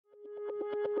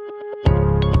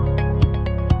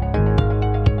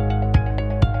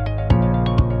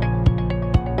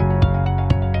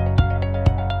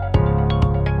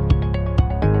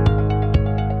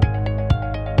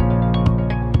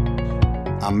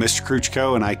Mr.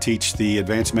 Kruchko, and I teach the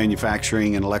Advanced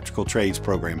Manufacturing and Electrical Trades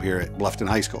program here at Bluffton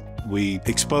High School. We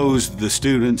expose the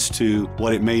students to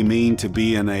what it may mean to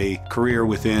be in a career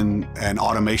within an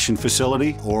automation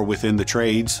facility or within the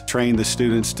trades, train the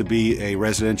students to be a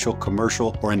residential,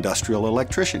 commercial, or industrial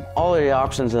electrician. All of the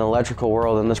options in the electrical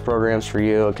world, and this program's for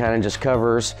you. It kind of just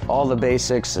covers all the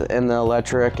basics in the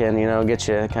electric and, gets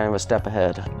you kind of a step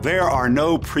ahead. There are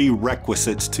no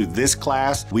prerequisites to this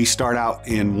class. We start out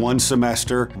in one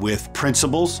semester with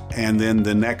principles, and then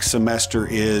the next semester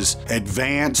is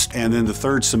advanced, and then the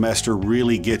third semester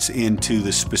really gets into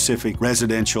the specific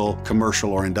residential,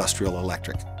 commercial, or industrial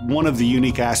electric. One of the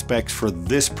unique aspects for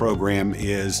this program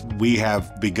is we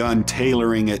have begun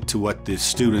tailoring it to what the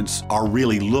students are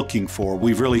really looking for.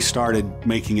 We've really started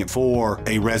making it for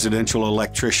a residential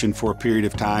electrician for a period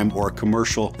of time, or a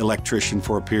commercial electrician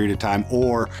for a period of time,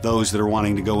 or those that are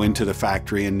wanting to go into the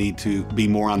factory and need to be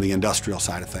more on the industrial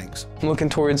side of things. I'm looking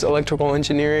towards electrical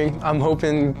engineering. I'm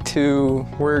hoping to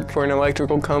work for an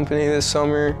electrical company this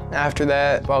summer. After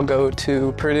that, I'll go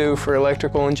to Purdue for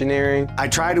electrical engineering. I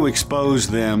try to expose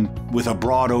them with a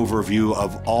broad overview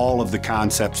of all of the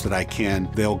concepts that I can.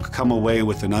 They'll come away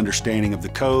with an understanding of the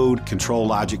code, control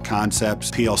logic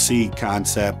concepts, PLC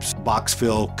concepts, box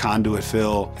fill, conduit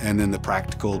fill, and then the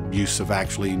practical use of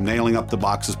actually nailing up the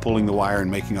boxes, pulling the wire, and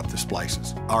making up the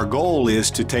splices. Our goal is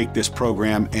to take this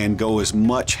program and go as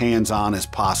much hands-on as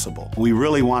possible. We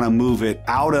really want to move it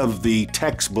out of the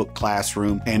textbook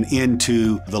classroom and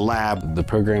into the lab. The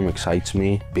program excites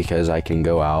me because I can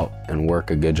go out and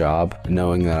work a good job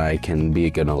knowing that I can be a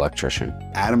good electrician.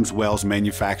 Adams Wells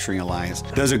Manufacturing Alliance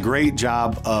does a great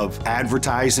job of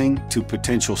advertising to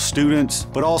potential students,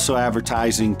 but also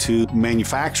advertising to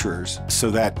manufacturers, so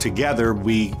that together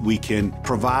we can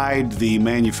provide the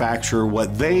manufacturer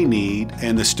what they need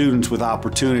and the students with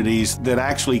opportunities that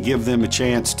actually give them a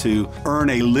chance to earn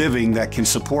a living that can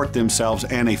support themselves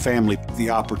and a family. The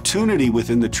opportunity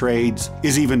within the trades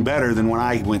is even better than when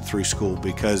I went through school,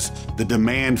 because the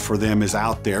demand for them is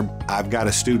out there. I've got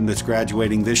a student that's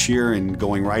graduating this year and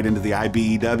going right into the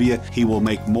IBEW. He will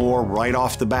make more right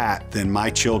off the bat than my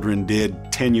children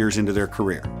did 10 years into their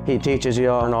career. He teaches you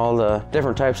on all the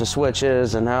different types of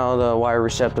switches and how the wire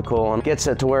receptacle, and gets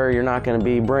it to where you're not going to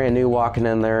be brand new walking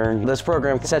in there. This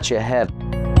program sets you ahead.